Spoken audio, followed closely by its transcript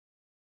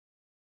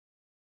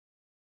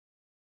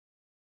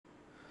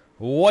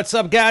What's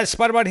up, guys?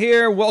 Spiderbot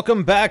here.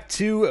 Welcome back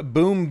to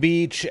Boom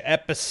Beach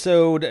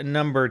episode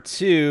number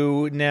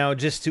 2. Now,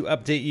 just to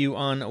update you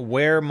on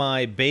where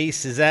my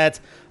base is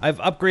at, I've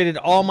upgraded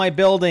all my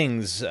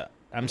buildings.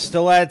 I'm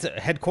still at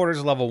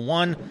headquarters level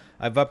 1.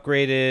 I've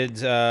upgraded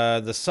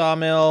the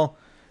sawmill.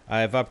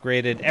 I've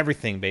upgraded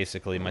everything,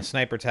 basically. My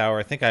sniper tower,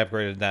 I think I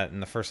upgraded that in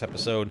the first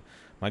episode.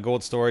 My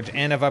gold storage,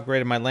 and I've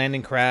upgraded my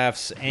landing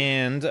crafts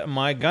and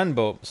my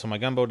gunboat. So my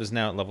gunboat is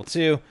now at level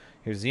 2.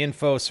 Here's the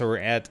info. So we're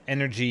at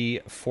energy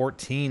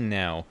 14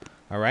 now.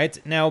 All right.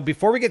 Now,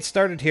 before we get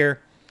started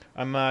here,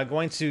 I'm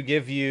going to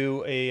give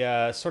you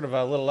a sort of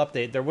a little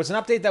update. There was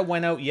an update that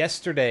went out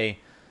yesterday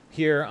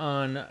here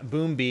on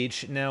Boom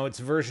Beach. Now, it's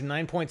version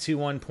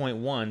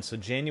 9.21.1, so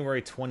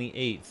January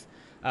 28th.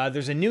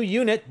 There's a new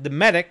unit, the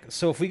medic.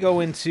 So if we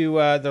go into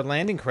the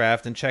landing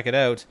craft and check it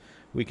out,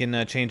 we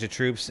can change the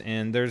troops,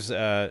 and there's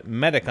a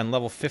medic on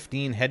level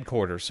 15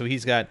 headquarters. So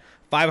he's got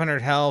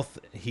 500 health.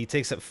 He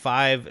takes up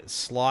 5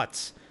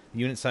 slots. The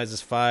unit size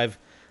is 5.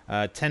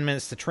 10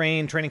 minutes to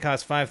train. Training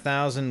costs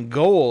 5,000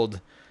 gold.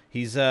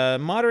 He's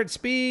moderate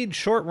speed,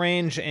 short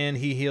range, and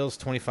he heals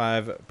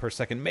 25 per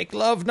second. Make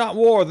love, not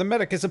war. The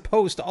medic is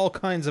opposed to all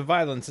kinds of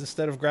violence.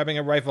 Instead of grabbing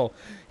a rifle,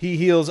 he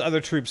heals other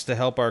troops to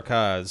help our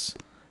cause.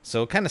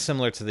 So kind of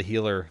similar to the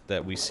healer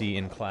that we see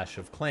in Clash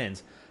of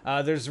Clans.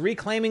 There's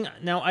reclaiming.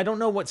 Now, I don't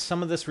know what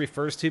some of this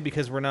refers to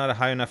because we're not a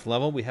high enough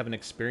level. We haven't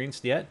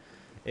experienced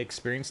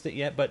it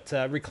yet. But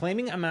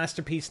reclaiming a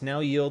masterpiece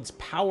now yields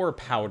power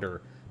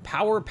powder.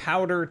 Power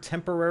powder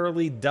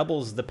temporarily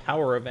doubles the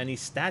power of any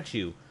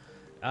statue.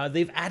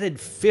 They've added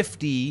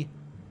 50.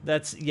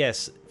 That's,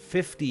 yes,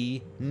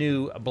 50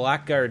 new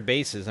Blackguard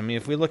bases. I mean,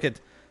 if we look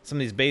at some of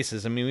these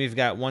bases, I mean, we've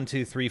got 1,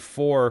 2, 3,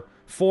 4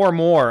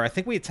 more. I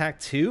think we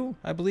attacked 2,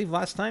 I believe,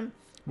 last time.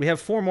 We have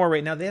 4 more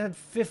right now. They had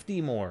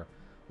 50 more.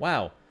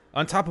 Wow.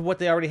 On top of what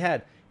they already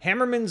had.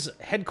 Hammerman's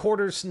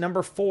headquarters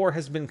number 4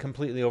 has been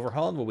completely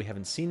overhauled. Well, we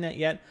haven't seen that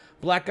yet.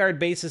 Blackguard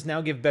bases now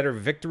give better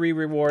victory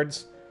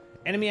rewards.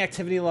 Enemy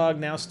activity log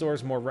now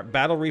stores more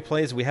battle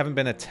replays. We haven't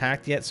been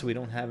attacked yet, so we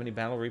don't have any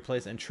battle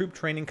replays. And troop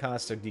training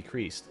costs are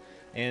decreased.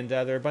 And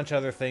there are a bunch of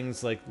other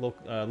things like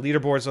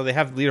leaderboards. So they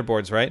have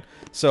leaderboards, right?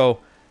 So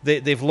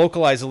they've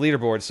localized the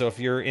leaderboard. So if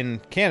you're in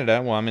Canada,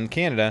 well, I'm in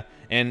Canada.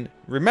 And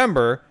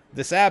remember,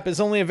 this app is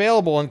only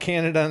available in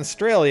Canada and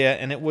Australia,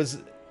 and it was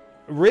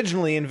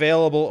originally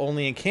available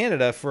only in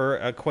Canada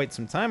for quite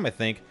some time, I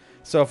think.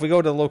 So if we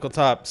go to local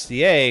top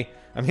CA,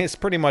 I mean, it's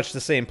pretty much the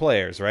same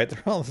players, right?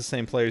 They're all the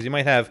same players. You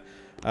might have,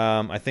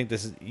 I think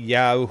this is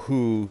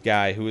Yahoo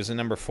guy who is a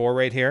number 4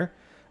 right here.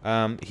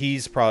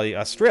 He's probably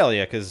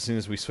Australia, because as soon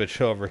as we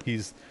switch over,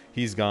 he's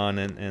gone,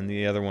 and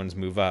the other ones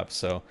move up.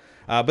 So,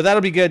 but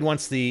that'll be good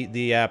once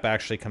the app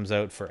actually comes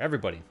out for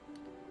everybody.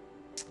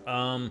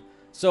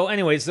 So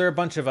anyways, there are a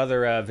bunch of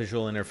other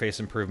visual interface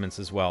improvements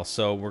as well.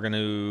 So we're going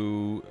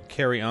to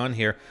carry on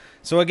here.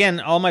 So again,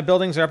 all my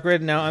buildings are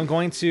upgraded now. I'm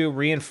going to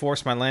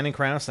reinforce my landing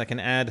crafts. I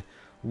can add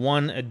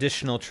 1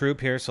 additional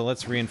troop here. So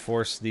let's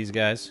reinforce these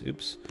guys.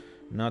 Oops,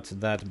 not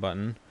that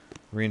button.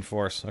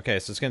 Reinforce. Okay,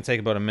 so it's going to take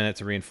about a minute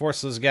to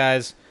reinforce those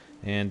guys.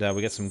 And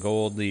we get some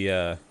gold.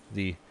 The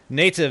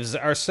natives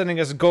are sending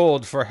us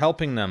gold for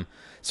helping them.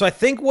 So I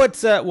think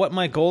what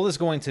my goal is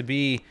going to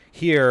be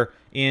here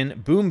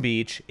in Boom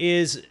Beach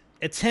is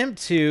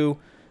attempt to,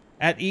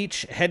 at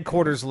each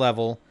headquarters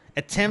level,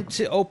 attempt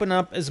to open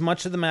up as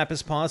much of the map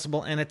as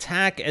possible and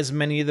attack as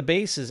many of the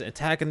bases,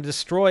 attack and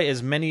destroy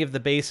as many of the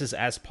bases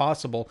as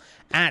possible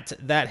at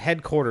that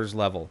headquarters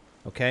level,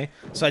 okay?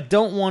 So I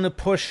don't want to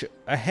push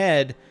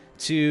ahead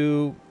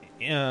to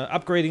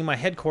upgrading my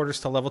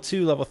headquarters to level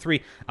 2, level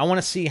 3. I want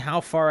to see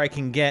how far I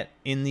can get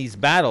in these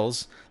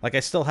battles. Like, I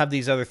still have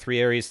these other 3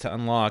 areas to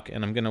unlock,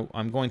 and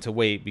I'm going to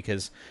wait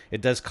because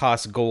it does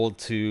cost gold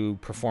to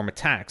perform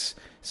attacks.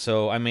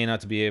 So I may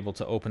not be able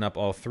to open up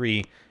all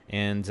 3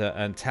 and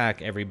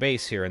attack every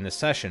base here in this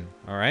session.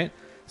 All right.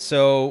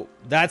 So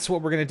that's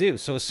what we're gonna do.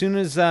 So as soon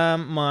as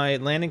my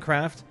landing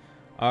craft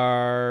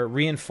are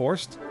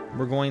reinforced,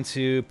 we're going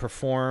to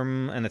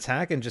perform an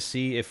attack and just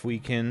see if we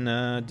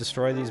can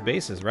destroy these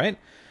bases, right?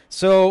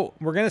 So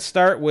we're going to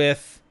start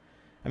with,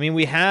 I mean,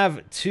 we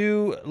have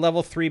 2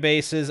 level 3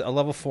 bases, a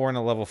level 4, and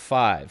a level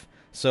 5.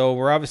 So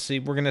we're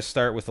going to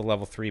start with the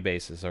level 3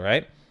 bases, all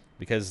right?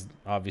 Because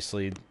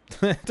obviously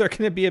they're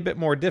going to be a bit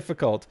more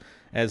difficult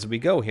as we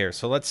go here.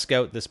 So let's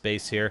scout this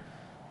base here.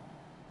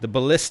 The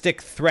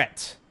ballistic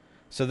threat.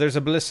 So there's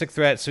a ballistic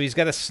threat. So he's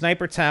got a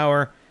sniper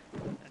tower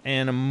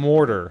and a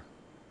mortar.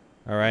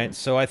 All right,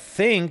 so I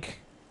think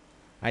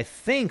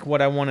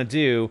what I want to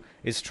do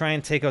is try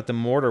and take out the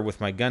mortar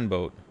with my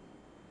gunboat.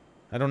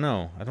 I don't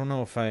know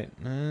if I...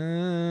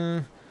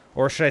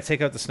 or should I take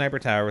out the sniper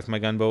tower with my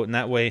gunboat, and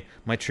that way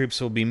my troops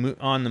will be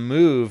on the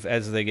move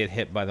as they get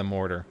hit by the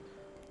mortar.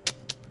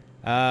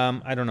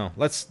 I don't know.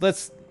 Let's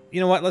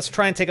you know what? Let's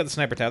try and take out the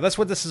sniper tower. That's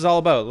what this is all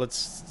about. Let's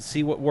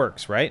see what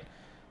works, right?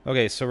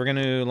 Okay, so we're going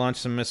to launch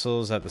some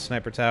missiles at the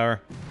sniper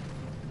tower.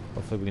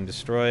 Hopefully we can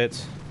destroy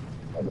it.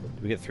 Do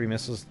we get 3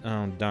 missiles?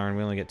 Oh, darn,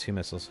 we only get 2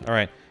 missiles. All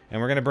right, and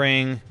we're going to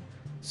bring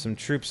some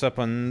troops up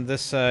on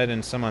this side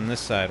and some on this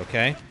side,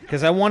 okay?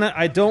 Because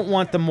I don't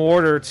want the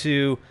mortar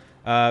to,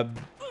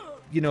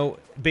 you know,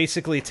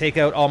 basically take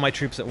out all my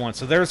troops at once.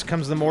 So there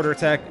comes the mortar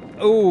attack.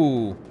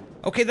 Oh,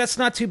 okay, that's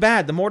not too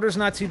bad. The mortar's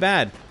not too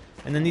bad.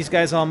 And then these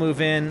guys all move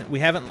in.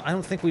 I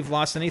don't think we've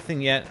lost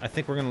anything yet. I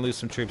think we're going to lose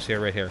some troops here,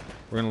 right here.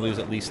 We're going to lose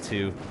at least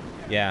 2.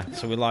 Yeah,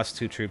 so we lost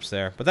 2 troops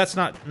there. But that's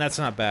not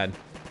bad.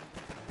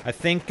 I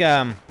think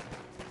that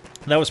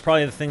was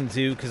probably the thing to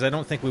do, because I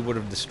don't think we would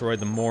have destroyed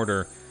the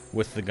mortar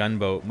with the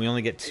gunboat. We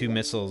only get 2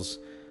 missiles.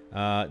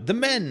 The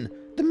men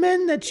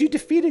that you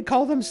defeated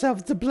call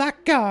themselves the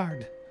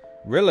Blackguard.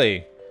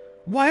 Really?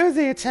 Why are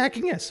they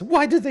attacking us?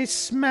 Why do they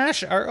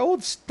smash our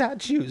old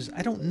statues?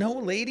 I don't know,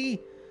 lady.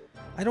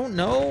 I don't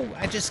know.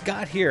 I just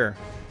got here.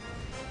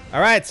 All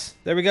right,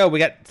 there we go. We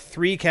got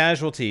 3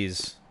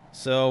 casualties.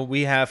 So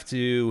we have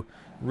to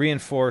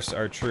reinforce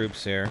our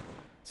troops here.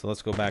 So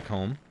let's go back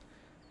home.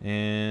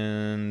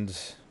 And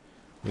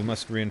we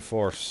must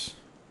reinforce.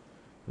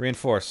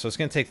 Reinforce. So it's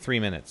going to take 3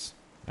 minutes.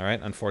 All right,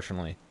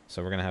 unfortunately.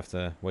 So we're going to have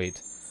to wait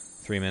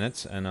 3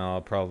 minutes. And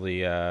I'll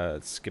probably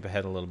skip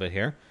ahead a little bit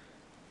here.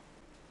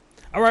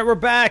 All right, we're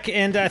back,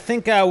 and I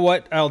think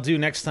what I'll do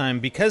next time,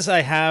 because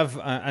I have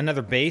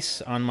another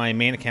base on my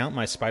main account,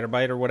 my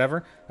Spider-Bite or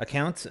whatever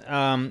account,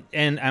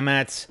 and I'm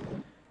at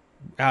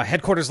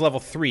headquarters level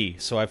 3,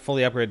 so I've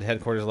fully upgraded to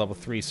headquarters level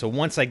 3. So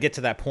once I get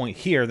to that point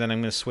here, then I'm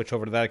going to switch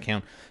over to that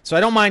account. So I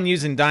don't mind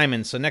using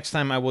diamonds, so next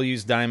time I will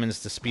use diamonds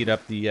to speed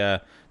up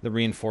the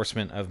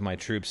reinforcement of my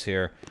troops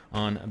here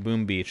on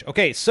Boom Beach.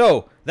 Okay,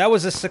 so that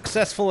was a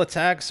successful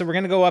attack, so we're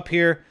going to go up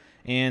here,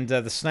 and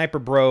the sniper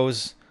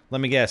bros... Let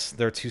me guess,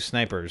 there are 2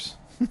 snipers.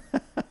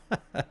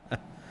 All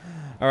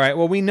right,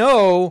 well, we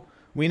know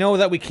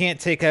that we can't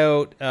take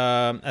out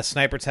a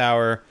sniper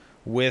tower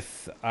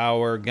with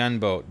our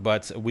gunboat,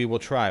 but we will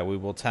try. We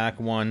will attack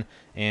one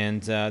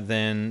and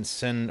then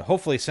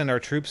hopefully send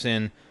our troops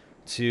in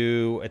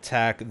to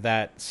attack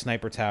that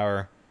sniper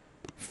tower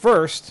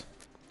first,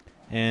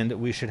 and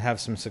we should have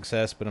some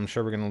success, but I'm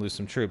sure we're going to lose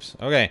some troops.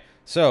 Okay,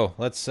 so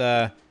let's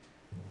hit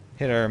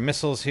our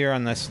missiles here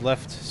on this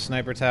left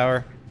sniper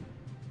tower.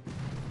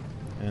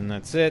 And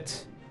that's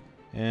it.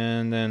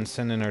 And then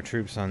send in our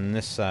troops on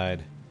this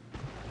side.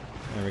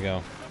 There we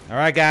go. All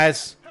right,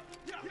 guys.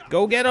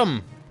 Go get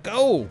them.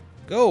 Go.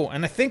 Go.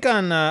 And I think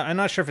on, I'm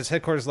not sure if it's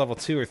headquarters level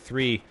 2 or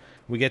 3,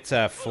 we get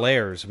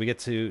flares. We get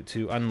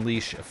to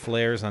unleash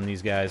flares on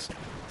these guys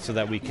so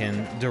that we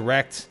can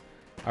direct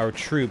our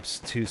troops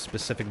to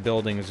specific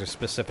buildings or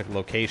specific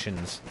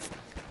locations.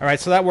 All right,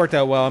 so that worked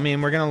out well. I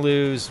mean, we're going to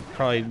lose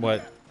probably,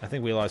 what... I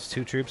think we lost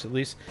 2 troops at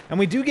least, and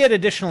we do get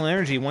additional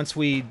energy once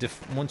we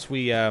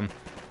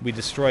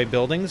destroy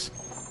buildings.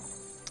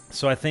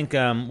 So I think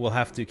we'll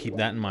have to keep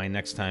that in mind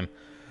next time.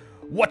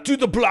 What do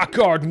the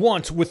Blackguard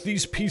want with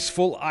these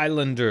peaceful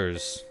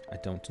islanders? I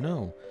don't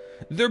know.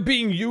 They're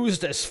being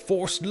used as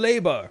forced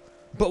labor,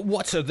 but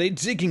what are they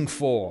digging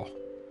for?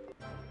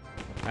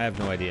 I have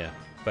no idea,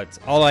 but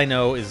all I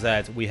know is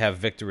that we have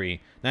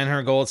victory.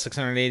 900 gold,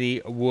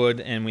 680 wood,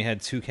 and we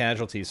had 2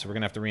 casualties, so we're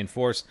gonna have to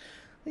reinforce.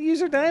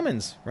 Use our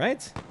diamonds,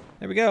 right?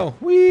 There we go.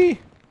 Whee!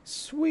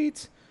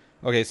 Sweet.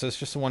 Okay, so it's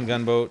just a 1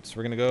 gunboat. So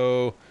we're going to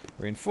go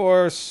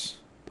reinforce,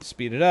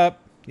 speed it up.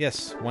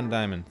 Yes, 1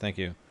 diamond. Thank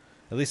you.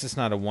 At least it's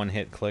not a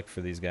 1-hit click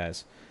for these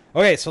guys.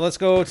 Okay, so let's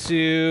go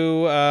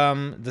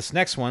to this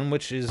next one,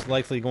 which is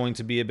likely going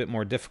to be a bit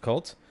more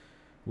difficult.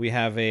 We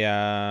have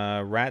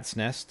a rat's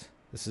nest.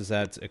 This is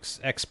at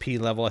XP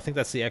level. I think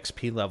that's the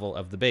XP level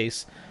of the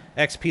base.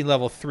 XP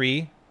level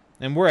 3.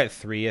 And we're at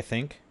 3, I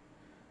think.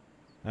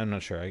 I'm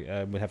not sure.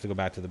 I would have to go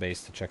back to the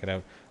base to check it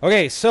out.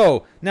 Okay,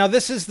 so now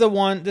this is the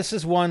one. This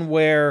is one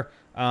where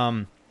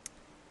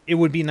it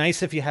would be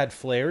nice if you had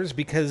flares,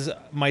 because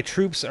my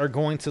troops are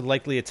going to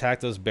likely attack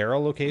those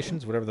barrel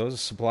locations, whatever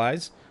those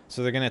supplies.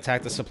 So they're going to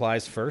attack the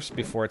supplies first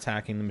before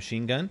attacking the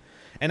machine gun.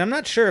 And I'm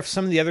not sure if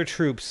some of the other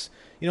troops,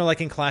 you know, like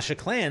in Clash of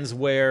Clans,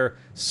 where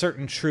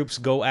certain troops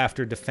go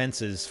after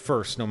defenses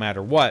first, no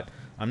matter what.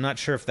 I'm not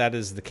sure if that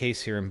is the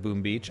case here in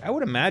Boom Beach. I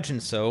would imagine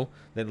so,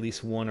 that at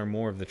least 1 or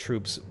more of the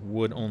troops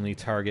would only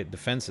target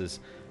defenses.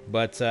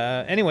 But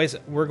anyways,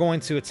 we're going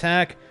to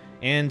attack,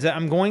 and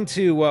I'm going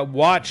to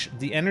watch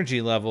the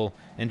energy level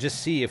and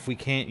just see if we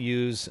can't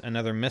use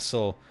another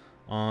missile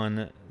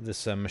on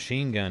this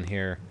machine gun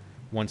here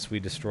once we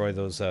destroy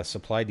those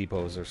supply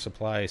depots or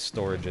supply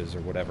storages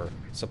or whatever.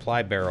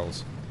 Supply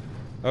barrels.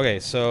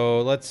 Okay,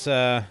 so let's...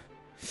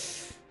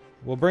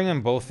 we'll bring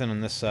them both in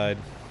on this side.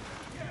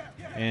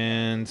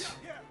 And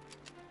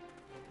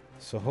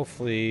so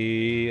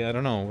hopefully, I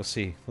don't know, we'll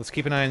see. Let's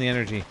keep an eye on the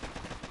energy.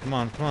 Come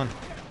on, come on,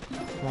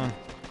 come on.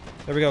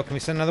 There we go. Can we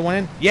send another one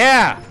in?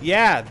 Yeah,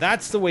 yeah,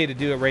 that's the way to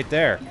do it right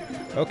there.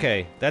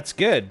 Okay, that's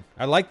good.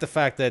 I like the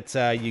fact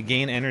that you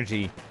gain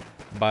energy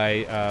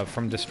by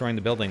from destroying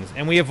the buildings.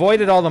 And we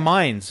avoided all the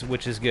mines,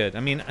 which is good. I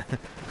mean,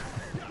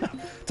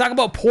 talk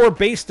about poor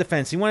base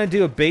defense. You want to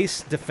do a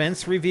base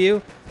defense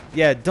review?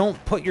 Yeah,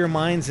 don't put your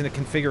mines in a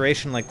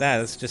configuration like that.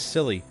 That's just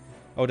silly.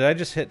 Oh, did I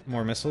just hit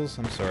more missiles?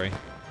 I'm sorry.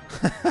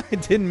 I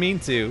didn't mean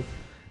to.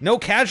 No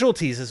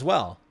casualties as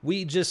well.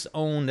 We just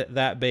owned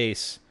that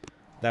base.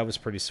 That was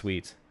pretty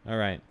sweet. All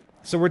right.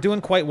 So we're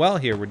doing quite well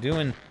here. We're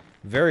doing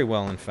very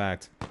well, in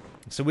fact.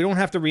 So we don't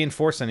have to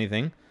reinforce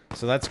anything.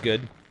 So that's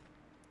good.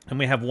 And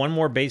we have one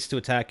more base to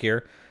attack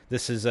here.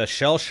 This is a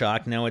Shell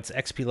Shock. Now it's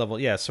XP level...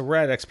 Yeah, so we're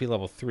at XP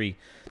level 3.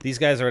 These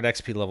guys are at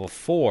XP level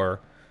 4.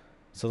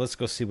 So let's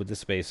go see what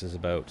this base is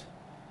about.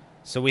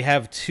 So we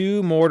have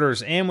 2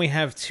 mortars, and we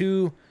have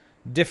 2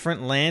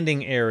 different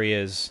landing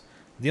areas.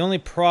 The only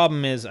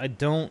problem is I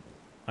don't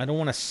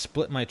want to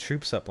split my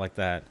troops up like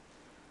that.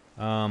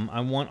 I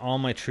want all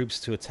my troops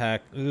to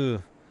attack.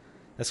 Ugh.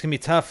 That's going to be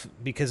tough,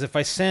 because if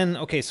I send...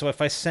 Okay, so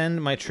if I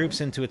send my troops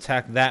in to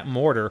attack that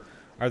mortar,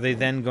 are they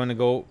then going to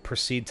go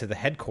proceed to the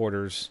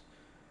headquarters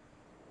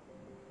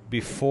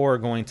before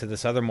going to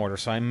this other mortar?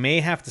 So I may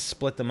have to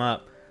split them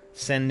up,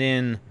 send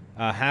in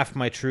half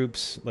my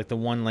troops, like the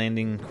one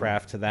landing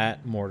craft to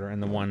that mortar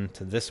and the one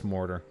to this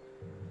mortar.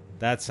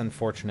 That's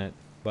unfortunate,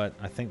 but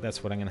I think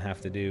that's what I'm going to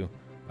have to do.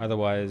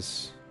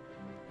 Otherwise,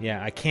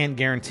 yeah, I can't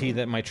guarantee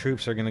that my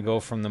troops are going to go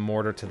from the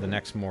mortar to the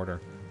next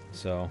mortar.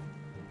 So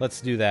let's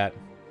do that.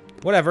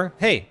 Whatever.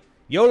 Hey,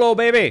 YOLO,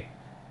 baby!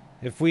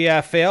 If we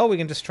fail, we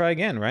can just try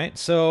again, right?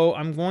 So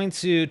I'm going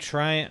to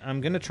try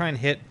and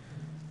hit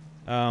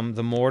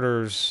the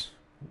mortars.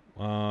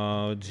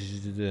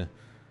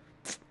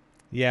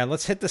 Yeah,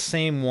 let's hit the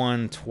same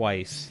one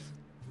twice.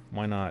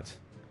 Why not?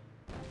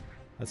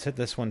 Let's hit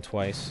this one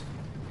twice.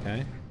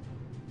 Okay.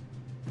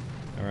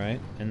 Alright,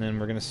 and then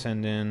we're going to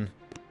send in...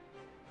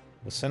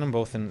 We'll send them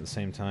both in at the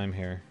same time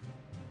here.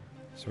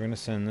 So we're going to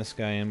send this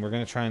guy in. We're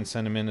going to try and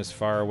send him in as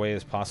far away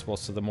as possible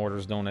so the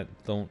mortars don't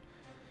you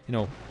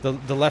know,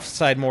 the left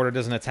side mortar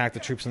doesn't attack the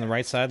troops on the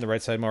right side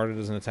side mortar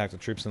doesn't attack the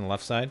troops on the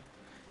left side.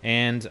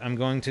 And I'm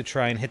going to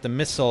try and hit the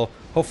missile.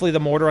 Hopefully the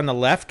mortar on the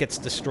left gets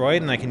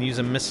destroyed, and I can use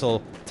a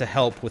missile to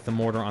help with the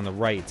mortar on the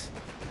right.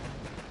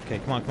 Okay,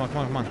 come on, come on, come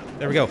on, come on.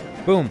 There we go.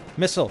 Boom.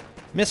 Missile.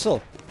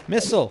 Missile.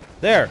 Missile.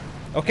 There.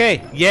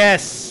 Okay.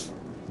 Yes.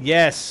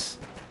 Yes.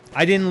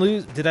 I didn't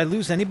lose... Did I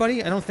lose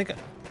anybody? I don't think...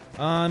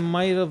 I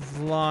might have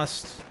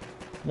lost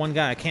one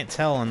guy. I can't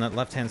tell on that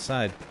left-hand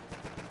side.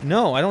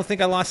 No, I don't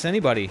think I lost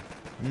anybody.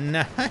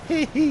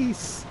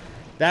 Nice.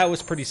 That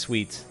was pretty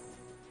sweet.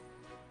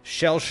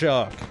 Shell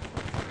Shock.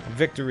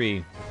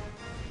 Victory.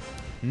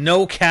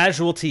 No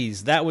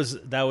casualties. That was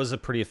a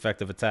pretty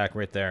effective attack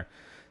right there.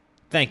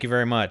 Thank you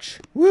very much.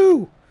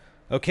 Woo!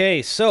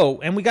 Okay, so,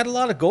 and we got a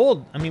lot of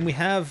gold. I mean, we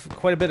have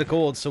quite a bit of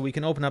gold, so we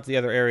can open up the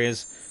other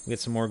areas. We get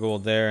some more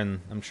gold there, and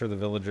I'm sure the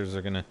villagers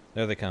are gonna...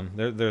 There they come.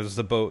 There's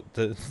the boat.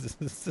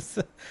 The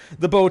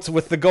boats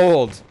with the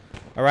gold.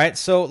 Alright,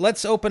 so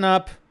let's open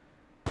up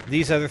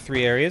these other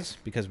 3 areas,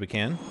 because we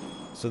can.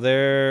 So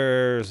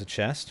there's a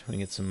chest. We can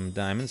get some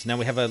diamonds. Now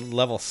we have a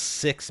level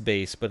 6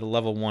 base, but a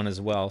level 1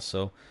 as well.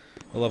 So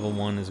a level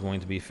 1 is going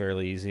to be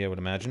fairly easy, I would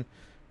imagine.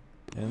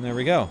 And there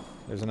we go.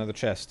 There's another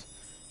chest.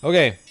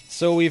 Okay,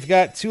 so we've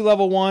got 2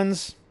 level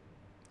 1s,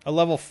 a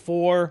level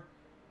 4,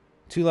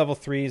 2 level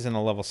 3s, and a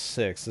level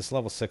 6. This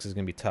level 6 is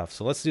going to be tough.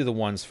 So let's do the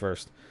 1s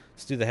first.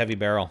 Let's do the heavy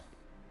barrel.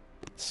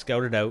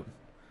 Scout it out.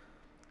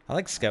 I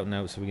like scouting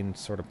out so we can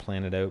sort of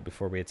plan it out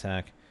before we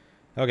attack.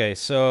 Okay,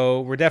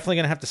 so we're definitely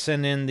going to have to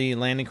send in the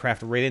landing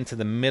craft right into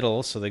the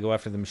middle, so they go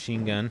after the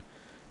machine gun.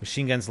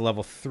 Machine gun's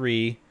level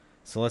 3,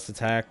 so let's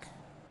attack.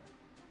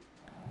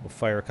 We'll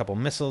fire a couple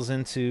missiles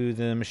into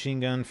the machine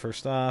gun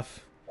first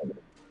off.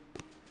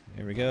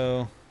 Here we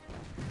go.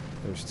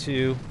 There's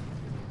 2.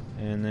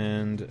 And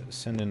then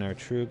send in our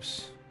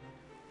troops.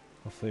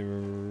 Hopefully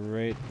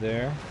right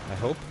there, I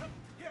hope.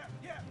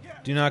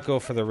 Do not go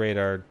for the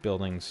radar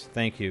buildings.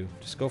 Thank you.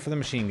 Just go for the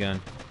machine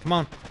gun. Come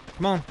on.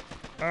 Come on.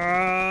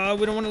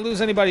 We don't want to lose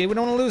anybody. We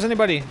don't want to lose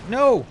anybody.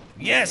 No.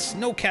 Yes.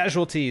 No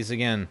casualties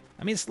again.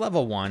 I mean, it's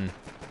level 1.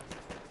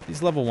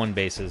 These level 1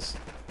 bases.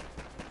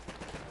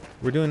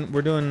 We're doing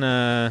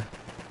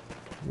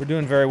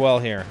very well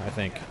here, I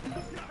think.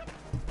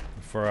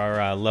 For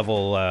our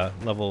level,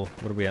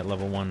 what are we at?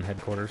 Level 1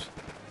 headquarters.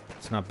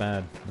 It's not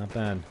bad. Not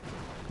bad.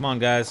 Come on,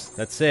 guys.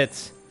 That's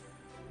it.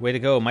 Way to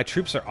go. My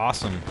troops are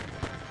awesome.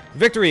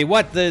 Victory.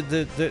 What?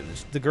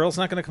 The girl's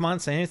not going to come on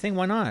and say anything?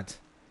 Why not?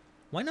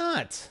 Why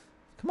not?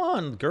 Come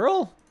on,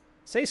 girl.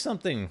 Say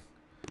something.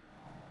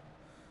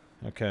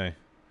 Okay.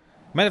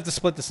 Might have to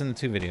split this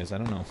into 2 videos. I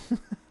don't know.